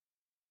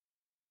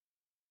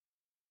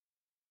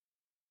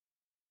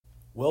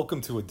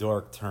Welcome to A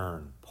Dark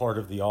Turn, part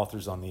of the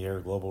Authors on the Air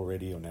Global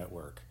Radio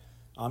Network.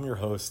 I'm your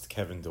host,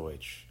 Kevin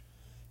Deutsch.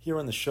 Here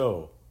on the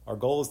show, our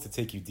goal is to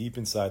take you deep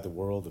inside the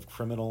world of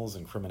criminals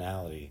and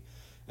criminality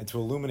and to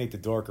illuminate the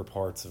darker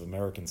parts of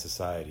American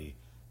society,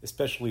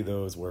 especially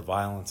those where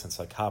violence and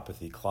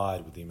psychopathy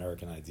collide with the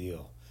American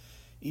ideal.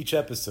 Each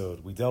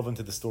episode, we delve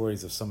into the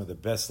stories of some of the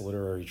best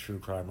literary true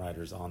crime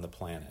writers on the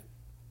planet.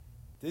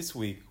 This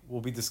week,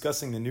 we'll be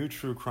discussing the new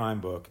true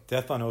crime book,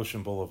 Death on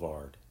Ocean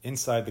Boulevard,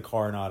 Inside the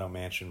Coronado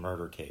Mansion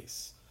Murder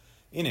Case.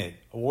 In it,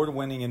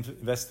 award-winning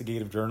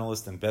investigative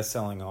journalist and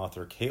best-selling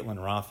author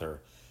Caitlin Rother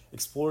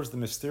explores the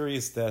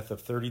mysterious death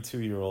of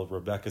 32-year-old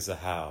Rebecca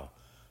Zahau,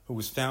 who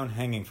was found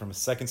hanging from a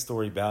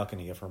second-story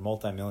balcony of her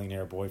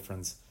multimillionaire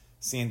boyfriend's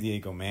San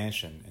Diego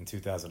mansion in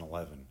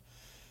 2011.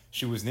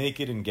 She was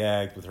naked and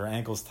gagged with her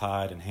ankles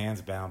tied and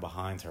hands bound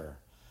behind her.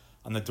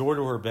 On the door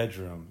to her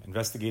bedroom,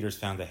 investigators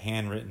found a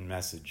handwritten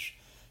message.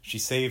 She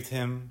saved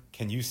him.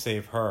 Can you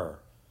save her?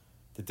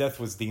 The death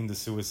was deemed a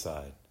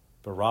suicide,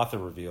 but Rother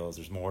reveals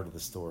there's more to the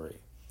story.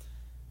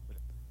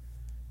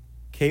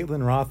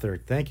 Caitlin Rother,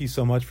 thank you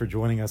so much for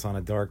joining us on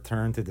A Dark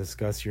Turn to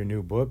discuss your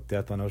new book,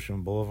 Death on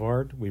Ocean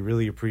Boulevard. We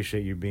really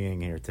appreciate you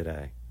being here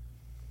today.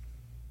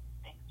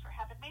 Thanks for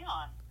having me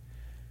on.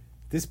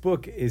 This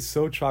book is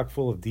so chock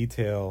full of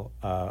detail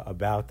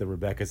about the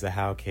Rebecca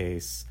Zahau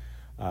case,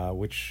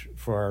 which,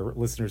 for our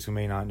listeners who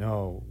may not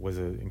know, was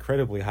an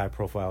incredibly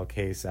high-profile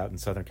case out in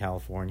Southern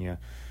California.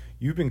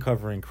 You've been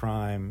covering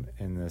crime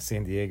in the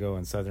San Diego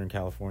and Southern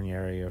California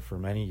area for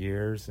many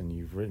years, and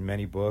you've written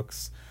many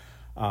books.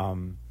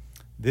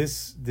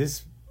 This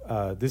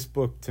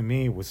book, to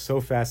me, was so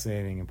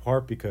fascinating, in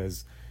part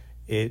because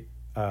it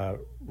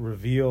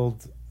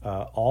revealed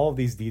all of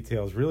these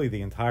details, really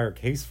the entire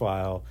case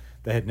file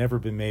that had never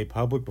been made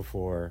public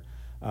before.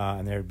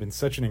 And there had been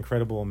such an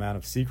incredible amount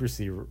of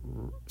secrecy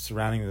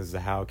surrounding the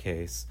Zahau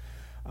case,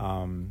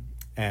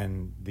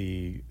 and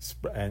the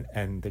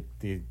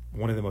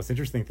one of the most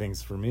interesting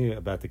things for me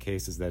about the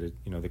case is that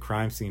the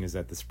crime scene is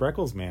at the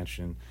Spreckles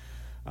mansion,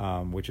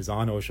 which is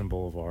on Ocean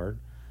Boulevard,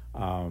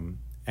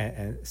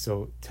 and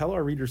so tell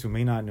our readers who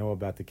may not know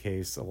about the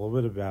case a little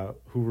bit about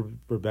who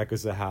Rebecca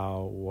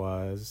Zahau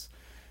was,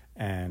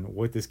 and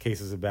what this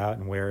case is about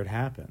and where it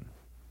happened.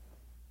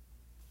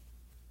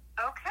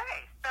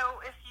 Okay, so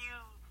if you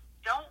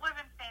don't live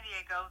in San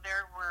Diego,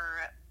 there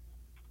were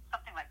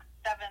something like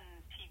 7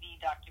 TV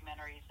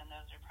documentaries, and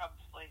those are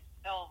probably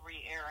still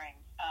re-airing.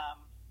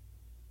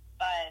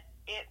 But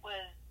it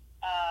was,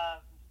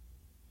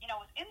 it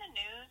was in the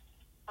news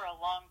for a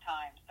long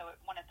time. So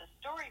when the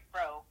story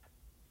broke,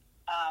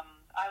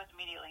 I was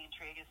immediately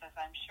intrigued, as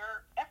I'm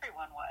sure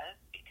everyone was,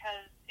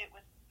 because it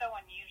was so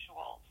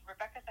unusual.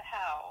 Rebecca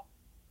Zahau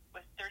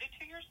was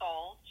 32 years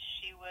old.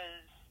 She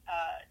was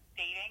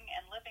dating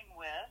and living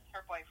with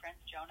her boyfriend,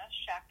 Jonas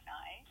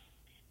Shacknai.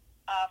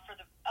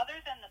 Other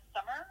than the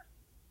summer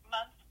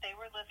months, they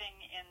were living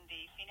in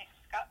the Phoenix,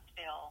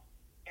 Scottsdale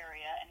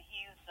area, and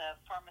he's a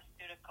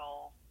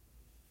pharmaceutical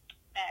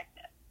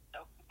magnate.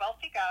 So,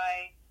 wealthy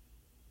guy,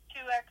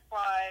 2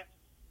 ex-wives,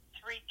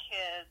 3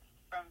 kids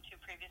from 2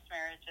 previous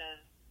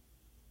marriages,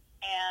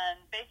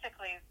 and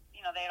basically,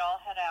 they'd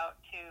all head out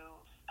to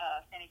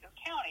San Diego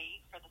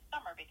County for the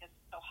summer because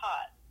it's so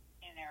hot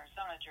in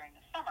Arizona during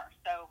the summer.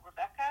 So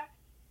Rebecca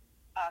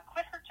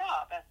quit her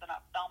job as an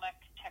ophthalmic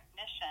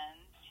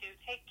technician to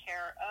take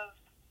care of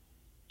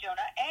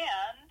Jonah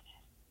and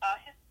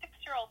his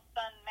 6-year-old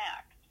son,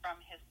 Max, from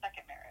his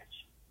second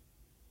marriage.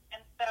 And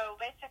so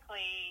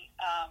basically,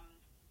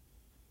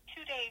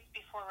 2 days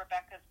before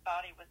Rebecca's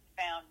body was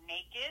found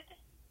naked,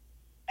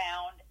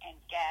 bound,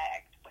 and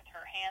gagged, with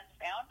her hands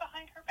bound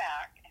behind her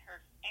back and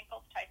her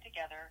ankles tied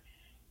together,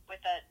 with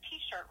a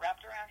T-shirt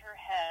wrapped around her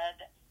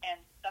head and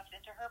stuffed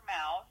into her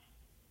mouth,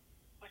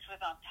 which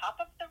was on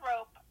top of the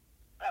rope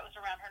that was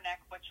around her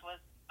neck,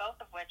 both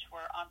of which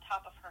were on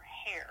top of her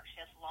hair. She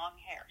has long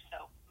hair.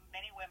 So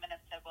many women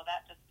have said, well,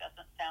 that just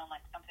doesn't sound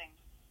like something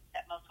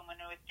that most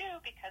women would do,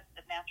 because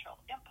the natural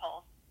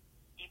impulse,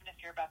 even if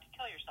you're about to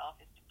kill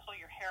yourself, is to pull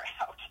your hair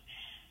out.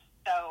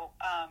 So,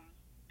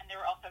 and there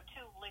were also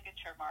 2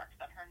 ligature marks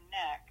on her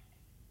neck.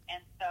 And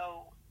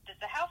so the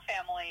Zahau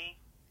family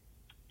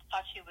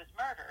thought she was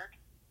murdered,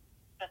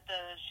 but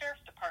the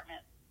sheriff's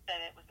department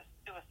said it was a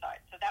suicide.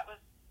 So that was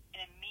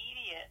an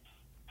immediate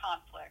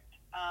conflict,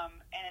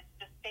 and it's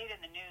just stayed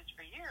in the news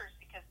for years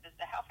because the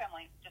Zahau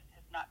family just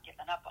has not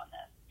given up on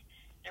this.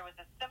 There was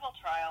a civil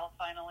trial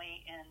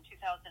finally in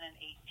 2018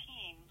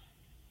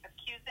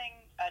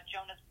 accusing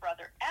Jonah's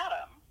brother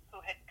Adam, who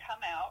had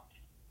come out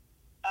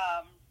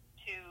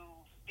to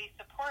be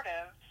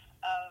supportive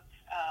of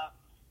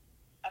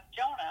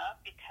Jonah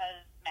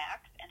because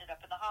Max ended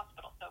up in the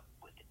hospital. So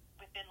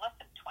within less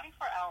than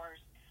 24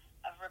 hours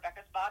of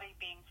Rebecca's body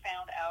being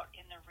found out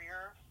in the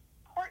rear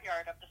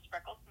courtyard of the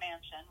Spreckles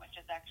mansion, which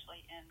is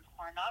actually in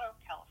Coronado,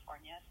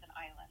 California. It's an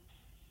island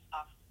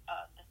off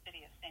the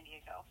city of San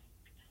Diego.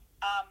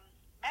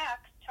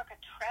 Max took a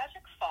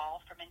tragic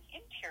fall from an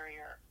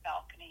interior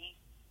balcony.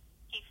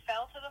 He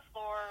fell to the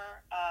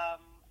floor.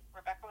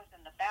 Rebecca was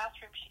in the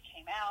bathroom. She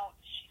came out.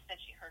 She said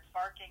she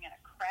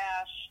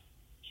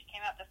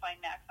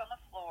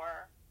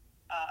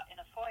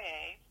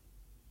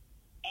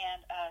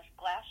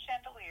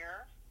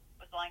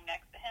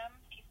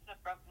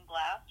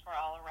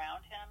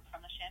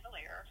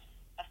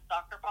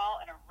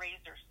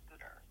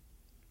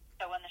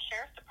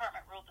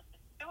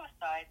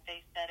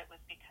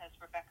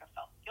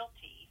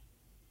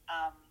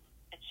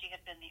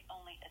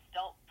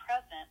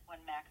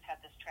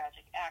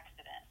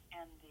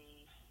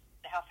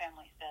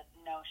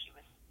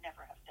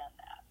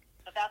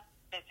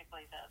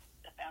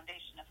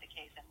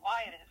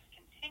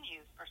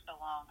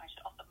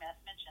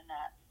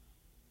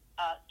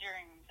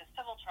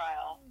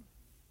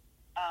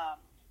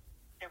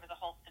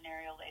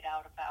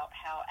out about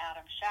how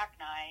Adam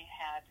Shacknai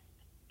had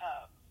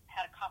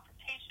had a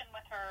confrontation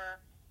with her.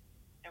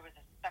 There was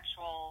a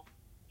sexual,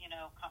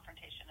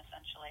 confrontation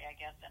essentially, I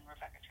guess, and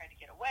Rebecca tried to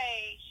get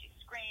away. She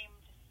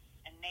screamed.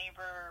 A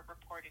neighbor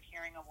reported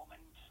hearing a woman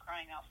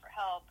crying out for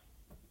help,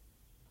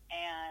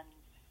 and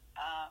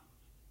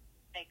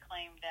they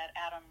claimed that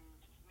Adam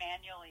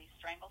manually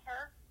strangled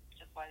her,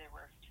 which is why there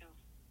were 2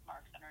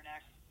 marks on her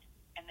neck,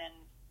 and then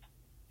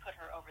put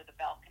her over the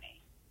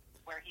balcony,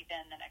 where he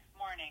then the next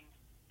morning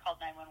called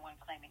 911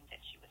 claiming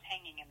that she was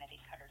hanging and that he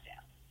cut her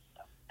down.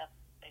 So that's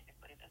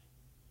basically the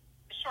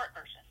short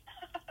version.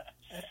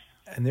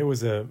 And there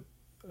was a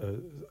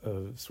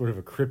sort of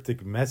a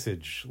cryptic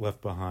message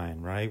left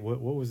behind, right? What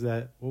was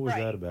that? What was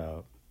that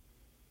about?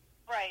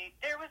 Right.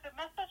 There was a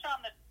message on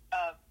the.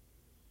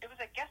 It was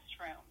a guest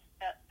room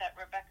that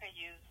Rebecca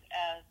used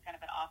as kind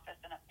of an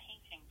office and a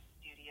painting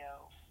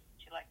studio.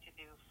 She liked to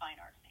do fine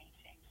art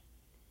paintings.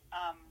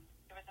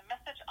 There was a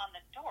message on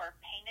the door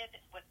painted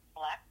with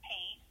black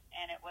paint,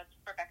 and it was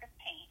Rebecca's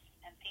paint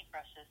and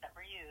paintbrushes that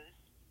were used.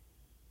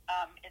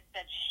 It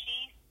said,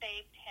 "She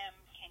saved him.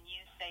 Can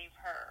you save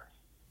her?"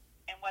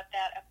 And what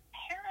that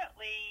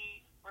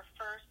apparently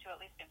refers to, at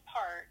least in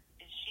part,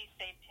 is she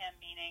saved him,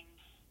 meaning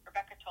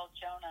Rebecca told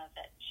Jonah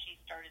that she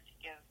started to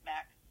give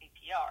Max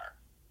CPR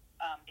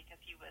because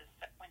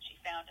when she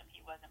found him,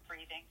 he wasn't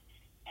breathing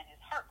and his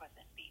heart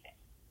wasn't beating.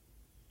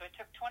 So it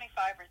took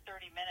 25 or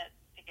 30 minutes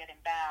to get him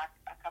back,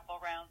 a couple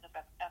rounds of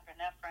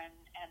epinephrine,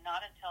 and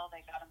not until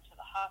they got him to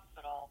the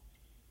hospital.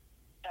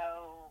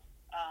 So,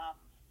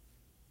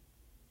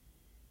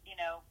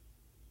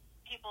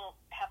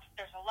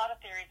 there's a lot of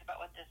theories about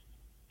what this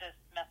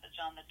message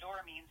on the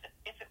door means.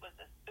 If it was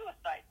a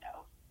suicide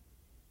note,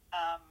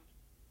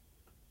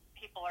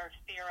 people are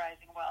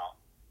theorizing, well,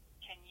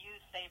 can you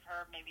save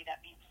her? Maybe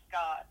that means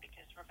God,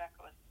 because Rebecca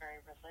was very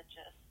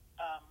religious,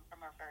 from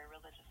a very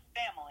religious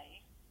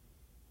family.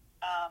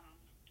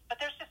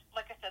 But there's just,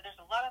 like I said, there's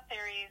a lot of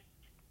theories.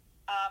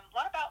 A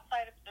lot of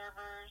outside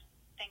observers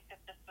think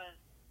that this was,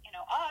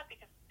 odd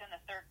because it's in the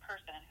third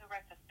person, and who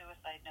writes a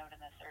suicide note in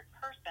the third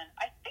person?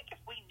 I think if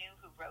we knew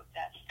who wrote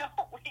that,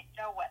 we'd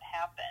know what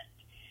happened,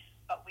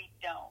 but we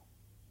don't.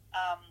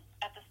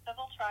 At the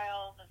civil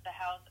trials, as the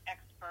House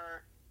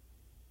expert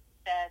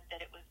said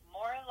that it was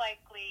more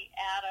likely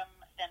Adam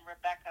than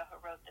Rebecca who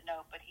wrote the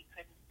note, but he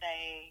couldn't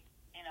say,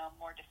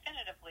 more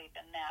definitively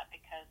than that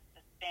because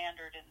the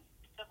standard in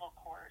civil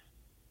court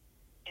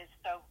is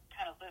so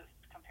kind of loose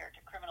compared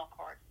to criminal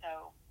court.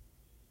 So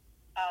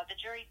the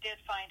jury did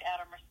find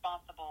Adam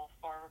responsible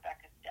for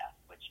Rebecca's death,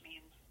 which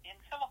means in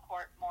civil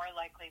court, more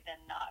likely than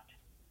not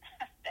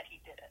that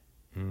he did it,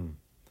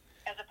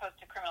 as opposed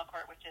to criminal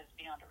court, which is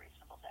beyond a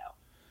reasonable doubt.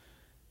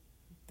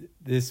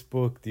 This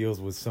book deals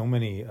with so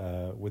many,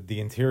 with the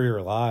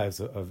interior lives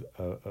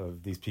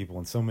of these people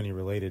and so many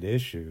related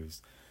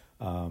issues,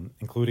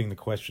 including the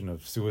question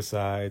of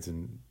suicides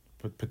and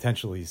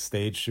potentially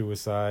staged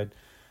suicide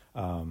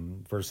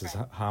versus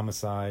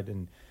homicide.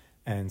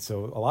 And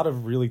so a lot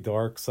of really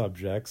dark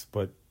subjects,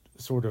 but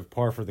sort of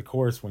par for the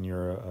course when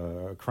you're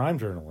a crime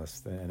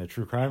journalist and a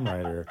true crime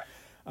writer.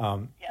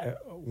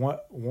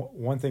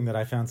 One thing that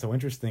I found so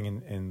interesting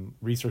in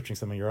researching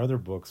some of your other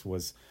books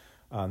was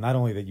not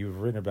only that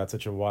you've written about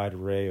such a wide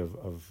array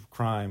of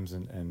crimes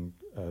and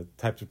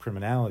types of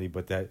criminality,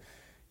 but that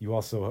you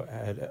also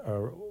had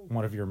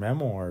one of your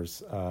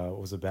memoirs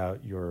was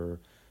about your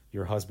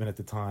husband at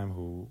the time,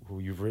 who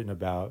you've written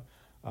about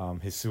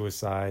his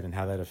suicide and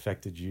how that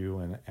affected you.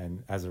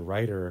 And as a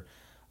writer,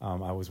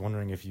 I was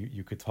wondering if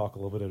you could talk a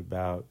little bit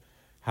about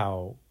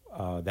how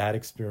that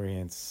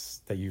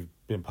experience that you've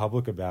been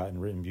public about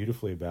and written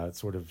beautifully about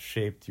sort of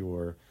shaped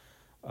your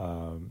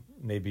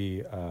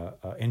maybe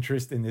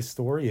interest in this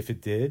story, if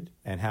it did,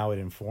 and how it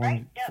informed.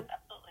 Right. Yes,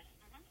 absolutely.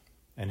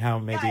 And how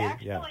maybe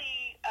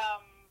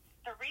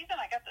the reason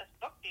I got this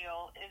book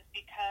deal is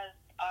because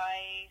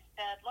I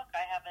said, look,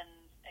 I have a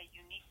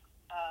unique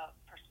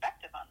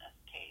perspective on this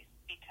case,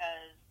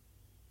 because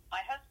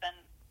my husband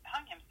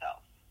hung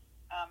himself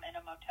in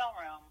a motel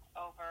room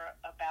over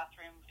a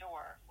bathroom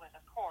door with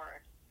a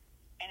cord,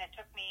 and it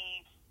took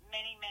me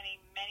many, many,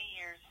 many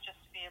years just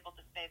to be able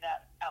to say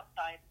that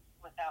outside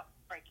without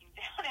breaking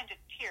down into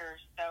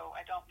tears. So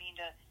I don't mean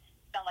to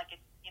sound like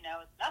it's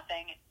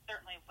nothing. It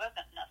certainly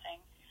wasn't nothing.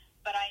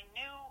 But I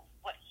knew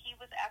what he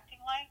was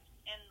acting like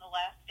in the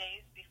last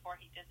days before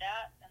he did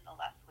that, in the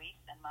last weeks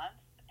and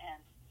months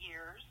and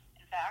years,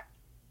 in fact.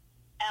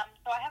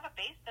 So I have a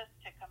basis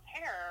to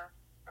compare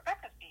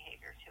Rebecca's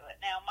behavior to it.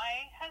 Now,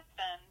 my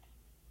husband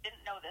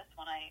didn't know this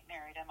when I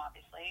married him,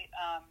 obviously.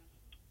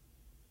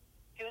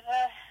 He was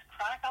a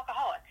chronic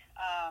alcoholic.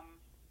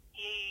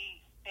 He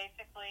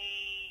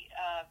basically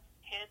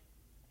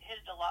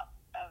hid a lot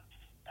of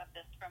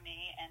this from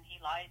me, and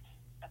he lied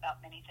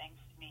about many things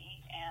to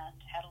me and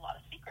had a lot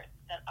of secrets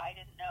that I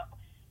didn't know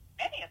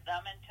many of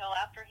them until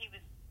after he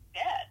was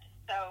dead.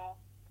 So,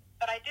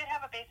 but I did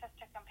have a basis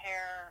to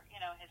compare,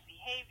 his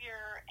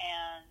behavior,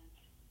 and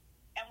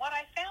what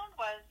I found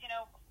was,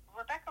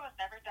 Rebecca was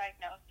never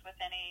diagnosed with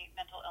any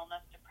mental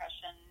illness,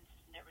 depression.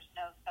 There was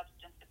no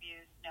substance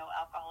abuse, no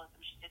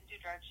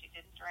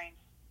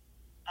strength.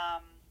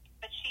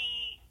 But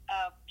she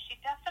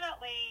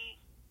definitely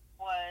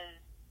was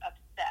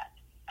upset.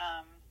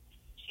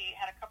 She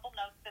had a couple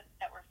notes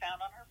that were found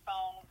on her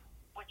phone,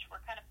 which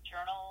were kind of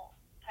journal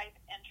type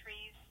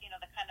entries.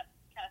 The kind of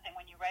thing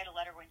when you write a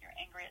letter when you're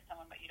angry at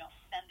someone but you don't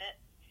send it.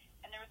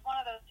 And there was one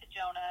of those to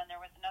Jonah, and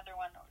there was another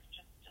one that was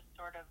just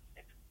sort of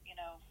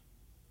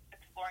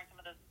exploring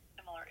some of those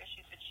similar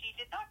issues. But she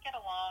did not get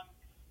along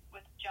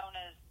with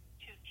Jonah's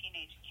two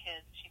teenage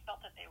kids. She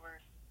felt that they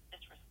were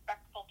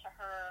disrespectful to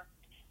her,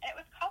 and it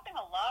was causing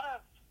a lot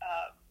of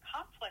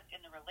conflict in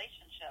the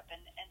relationship.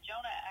 And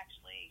Jonah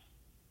actually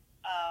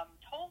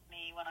told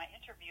me when I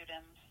interviewed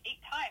him 8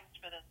 times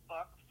for this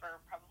book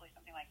for probably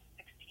something like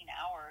 16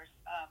 hours.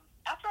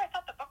 After I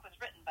thought the book was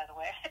written, by the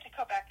way, I had to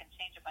go back and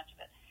change a bunch of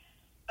it.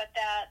 But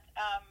that,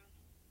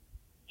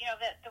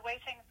 that the way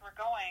things were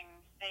going,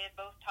 they had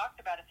both talked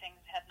about if things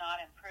had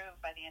not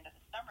improved by the end of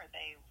the summer,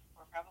 they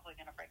were probably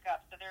going to break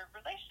up. So their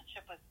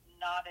relationship was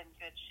not in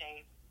good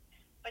shape.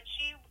 But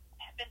she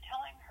had been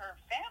telling her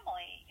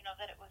family,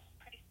 that it was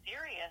pretty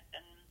serious,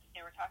 and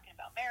they were talking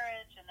about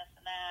marriage and this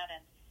and that.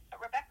 But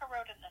Rebecca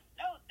wrote in this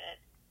note that,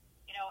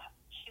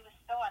 she was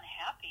so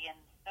unhappy and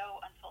so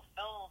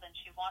unfulfilled, and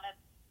she wanted,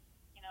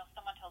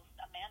 someone to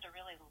Amanda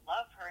really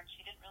love her, and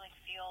she didn't really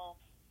feel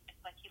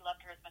like he loved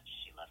her as much as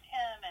she loved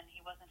him, and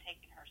he wasn't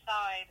taking her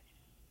side,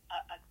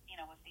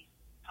 with these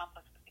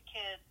conflicts with the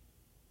kids.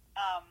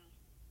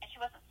 And she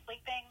wasn't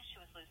sleeping.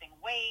 She was losing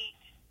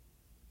weight.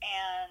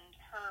 And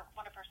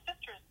one of her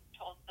sisters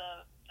told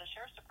the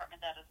sheriff's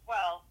department that as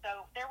well.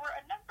 So there were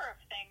a number of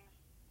things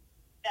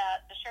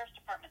that the sheriff's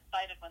department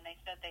cited when they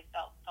said they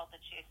felt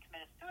that she had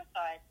committed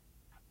suicide.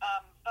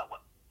 But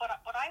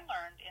what I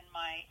learned in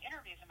my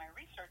interviews and my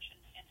research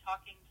in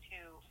talking to,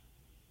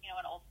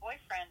 an old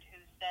boyfriend who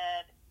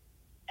said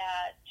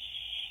that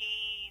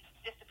she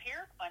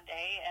disappeared one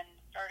day and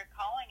started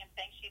calling and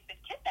saying she'd been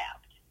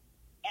kidnapped.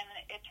 And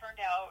it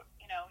turned out,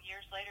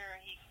 years later,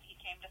 he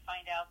came to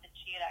find out that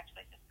she had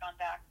actually just gone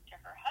back to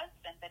her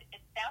husband. But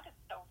it sounded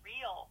so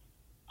real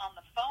on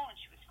the phone.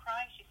 She was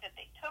crying. She said,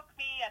 "They took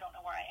me. I don't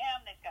know where I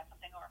am. They've got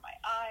something over my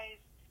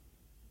eyes.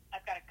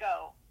 I've got to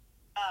go."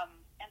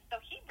 And so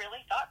he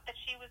really thought that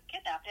she was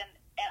kidnapped. And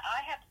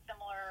I had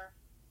similar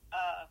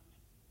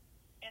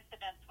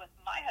incidents with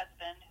my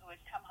husband, who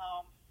would come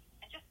home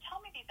and just tell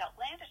me these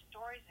outlandish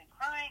stories and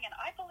crying. And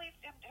I believed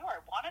him too. I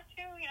wanted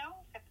to,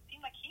 because it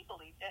seemed like he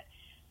believed it.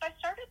 So I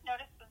started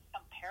noticing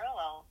some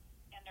parallels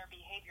in their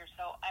behavior.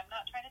 So I'm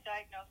not trying to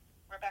diagnose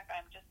Rebecca.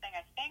 I'm just saying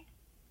I think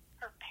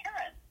her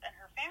parents and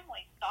her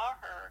family saw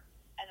her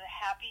as a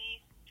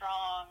happy,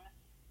 strong,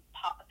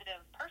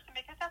 positive person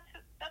because that's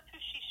who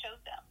she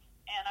showed them.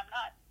 And I'm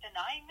not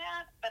denying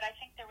that, but I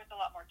think there was a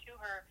lot more to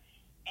her.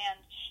 And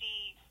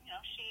she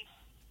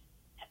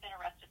had been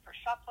arrested for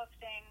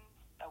shoplifting.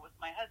 So was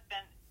my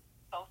husband,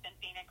 both in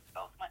Phoenix,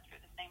 both went through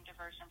the same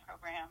diversion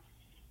program.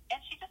 And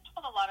she just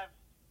told a lot of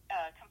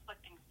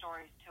conflicting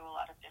stories to a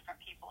lot of different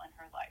people in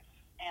her life.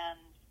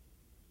 And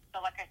so,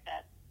 like I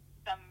said,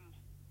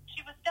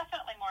 she was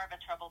definitely more of a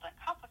troubled and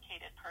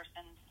complicated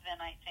person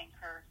than I think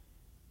her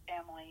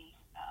family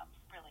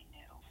really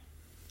knew.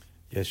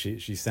 Yeah,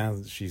 she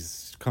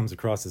comes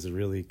across as a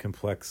really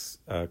complex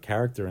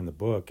character in the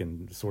book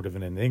and sort of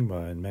an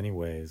enigma in many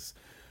ways.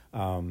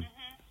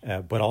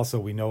 But also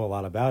we know a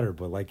lot about her.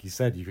 But like you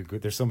said,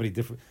 there's so many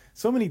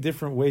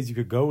different ways you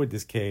could go with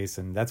this case,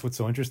 and that's what's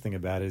so interesting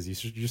about it is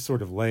you just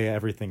sort of lay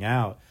everything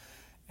out,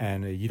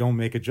 and you don't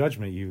make a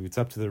judgment. It's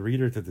up to the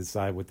reader to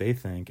decide what they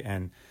think.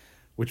 And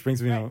which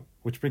brings me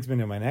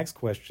to my next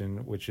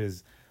question, which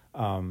is,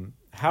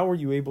 how were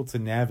you able to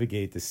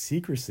navigate the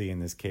secrecy in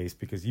this case?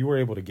 Because you were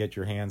able to get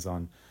your hands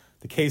on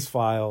the case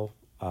file,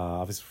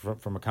 obviously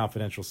from a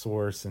confidential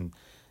source,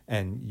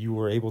 and you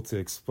were able to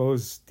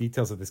expose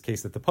details of this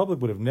case that the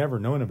public would have never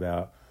known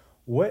about.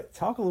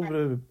 Talk a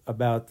little bit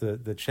about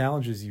the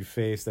challenges you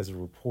faced as a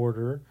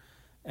reporter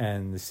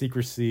and the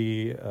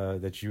secrecy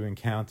that you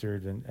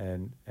encountered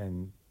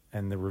and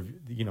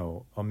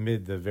the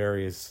amid the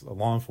various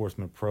law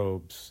enforcement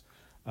probes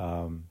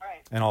and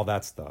all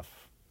that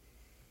stuff.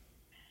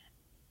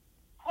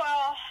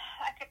 Well,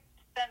 I could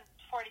spend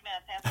 40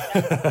 minutes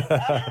answering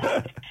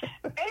that.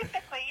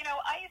 Basically,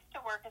 I used to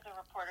work as a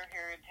reporter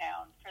here in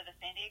town for the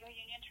San Diego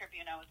Union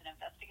Tribune. I was an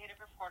investigative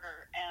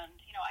reporter, and,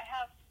 I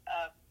have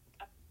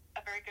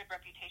a very good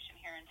reputation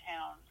here in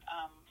town.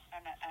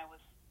 And I was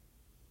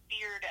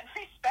feared and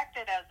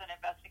respected as an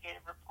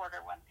investigative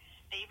reporter. When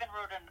they even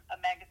wrote a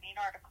magazine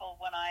article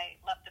when I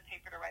left the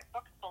paper to write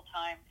books full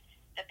time,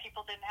 that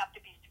people didn't have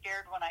to be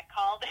scared when I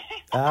called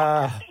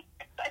anymore.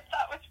 I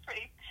thought was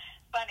pretty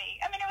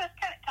funny. I mean, it was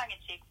kind of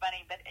tongue-in-cheek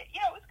funny, but it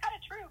was kind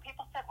of true.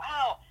 People said,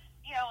 "Wow,"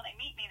 when they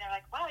meet me, they're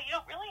like, "Wow, you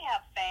don't really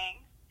have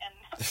fangs and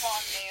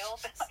long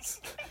nails."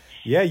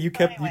 Yeah, you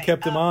kept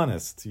him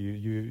honest.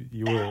 You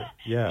were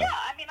yeah. Yeah,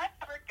 I mean, I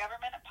covered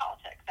government and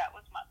politics. That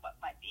was what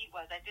my beat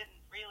was. I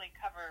didn't really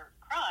cover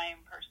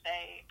crime per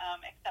se,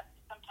 except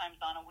sometimes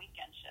on a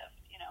weekend shift.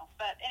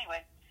 But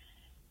anyway,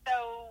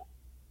 so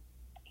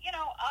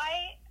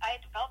I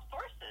developed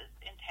sources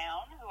in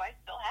town who I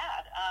still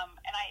had.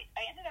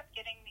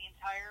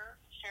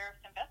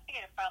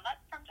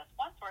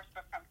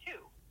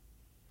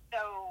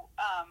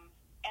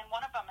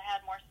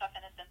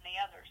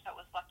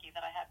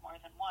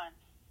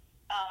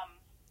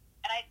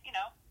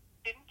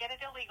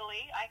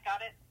 I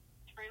got it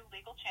through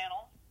legal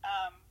channels.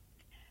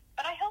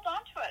 But I held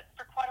on to it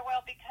for quite a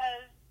while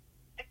because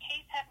the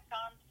case hadn't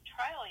gone to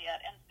trial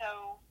yet. And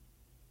so,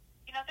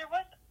 there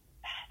was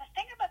the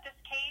thing about this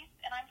case,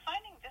 and I'm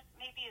finding this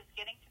maybe is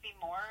getting to be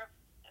more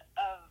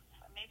of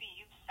maybe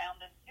you've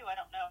found this too, I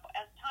don't know.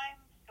 As time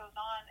goes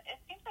on,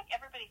 it seems like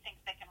everybody thinks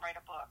they can write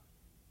a book.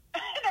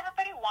 And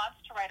everybody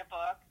wants to write a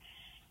book.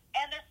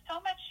 And there's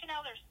so much,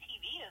 there's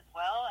TV as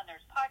well, and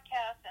there's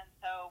podcasts, and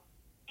so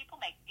people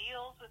make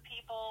deals with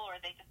people, or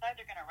they decide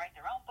they're going to write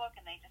their own book,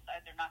 and they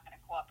decide they're not going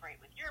to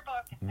cooperate with your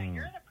book, and so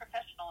you're the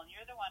professional, and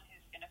you're the one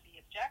who's going to be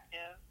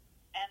objective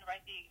and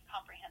write the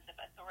comprehensive,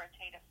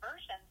 authoritative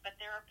version. But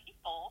there are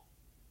people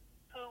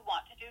who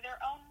want to do their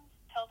own,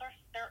 tell their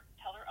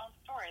own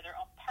story, their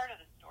own part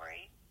of the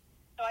story.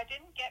 So I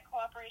didn't get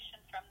cooperation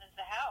from the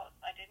Zahows.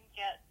 I didn't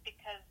get,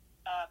 because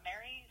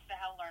Mary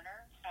Zahow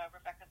Lerner,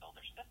 Rebecca's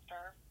older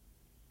sister,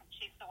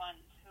 she's the one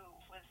who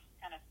was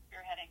kind of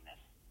spearheading this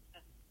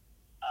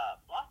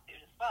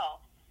lawsuit as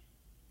well.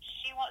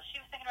 She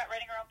was thinking about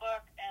writing her own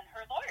book, and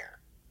her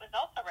lawyer was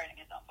also writing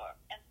his own book.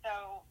 And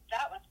so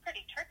that was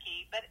pretty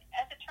tricky. But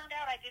as it turned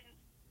out, I didn't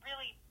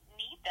really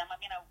need them. I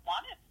mean, I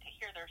wanted to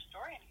hear their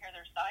story and hear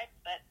their side,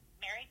 but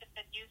Mary just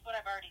said, use what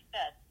I've already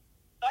said.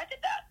 So I did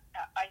that.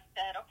 I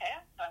said, okay.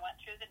 So I went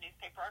through the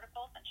newspaper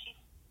articles, and she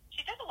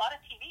did a lot of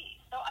TV.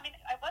 So I mean,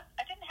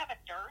 I didn't have a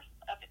dearth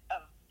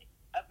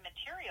of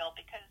material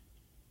because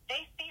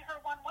they see her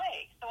one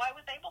way. So I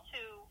was able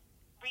to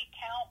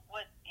recount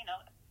what,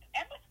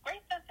 and with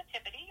great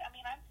sensitivity. I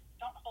mean, I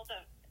don't hold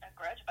a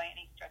grudge by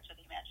any stretch of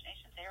the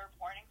imagination. They are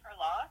mourning her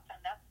loss, and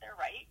that's their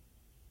right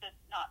to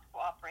not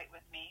cooperate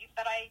with me.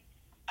 But I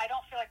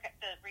don't feel like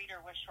the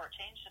reader was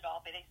shortchanged at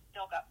all, but they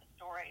still got the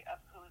story of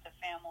who the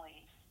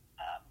family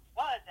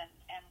was and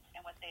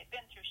what they had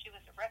been through. She was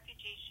a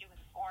refugee. She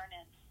was born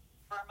in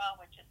Burma,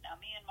 which is now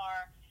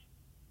Myanmar.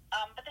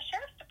 But the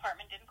sheriff's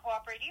department didn't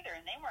cooperate either,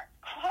 and they weren't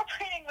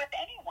cooperating with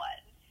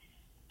anyone,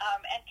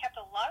 and kept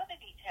a lot of the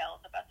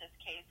details about this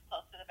case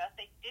close to the vest.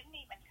 They didn't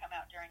even come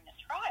out during the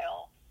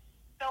trial.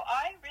 So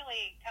I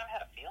really kind of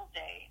had a field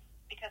day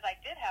because I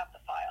did have the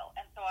file,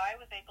 and so I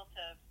was able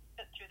to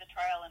sit through the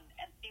trial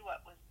and see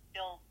what was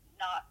still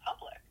not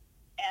public.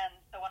 And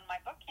so when my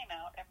book came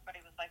out,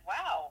 everybody was like,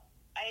 wow,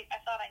 I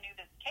thought I knew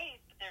this case,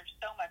 but there's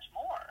so much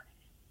more.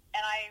 And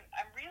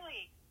I'm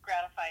really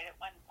gratified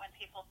when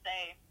people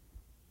say,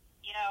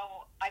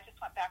 I just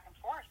went back and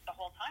forth the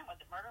whole time. Was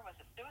it murder? Was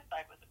it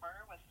suicide? Was it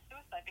murder? Was it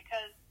suicide?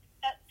 Because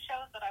that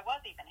shows that I was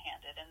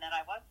even-handed and that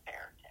I was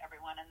fair to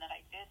everyone and that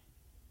I did,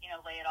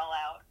 lay it all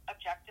out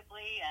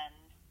objectively and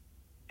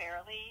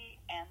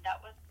fairly. And that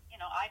was,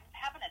 I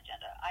have an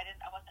agenda. I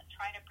wasn't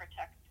trying to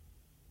protect,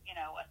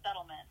 a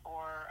settlement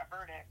or a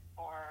verdict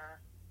or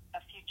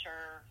a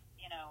future,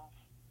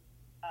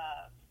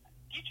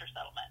 future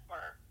settlement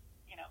or,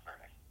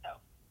 verdict. So,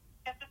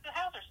 because the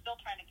House are still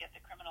trying to get the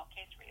criminal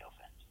case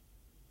reopened.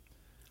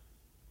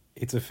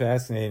 It's a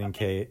fascinating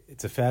case.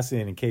 It's a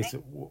fascinating case,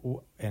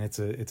 and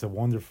it's a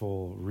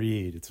wonderful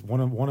read. It's one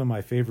of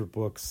my favorite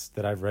books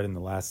that I've read in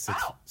the last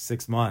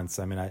six months.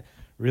 I mean, I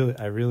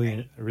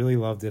really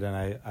loved it, and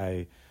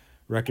I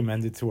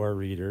recommend it to our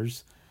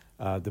readers.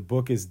 The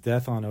book is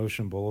Death on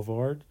Ocean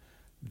Boulevard.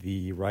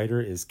 The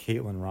writer is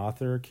Caitlin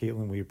Rother.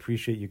 Caitlin, we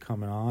appreciate you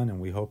coming on, and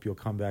we hope you'll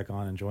come back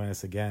on and join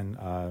us again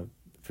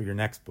for your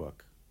next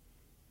book.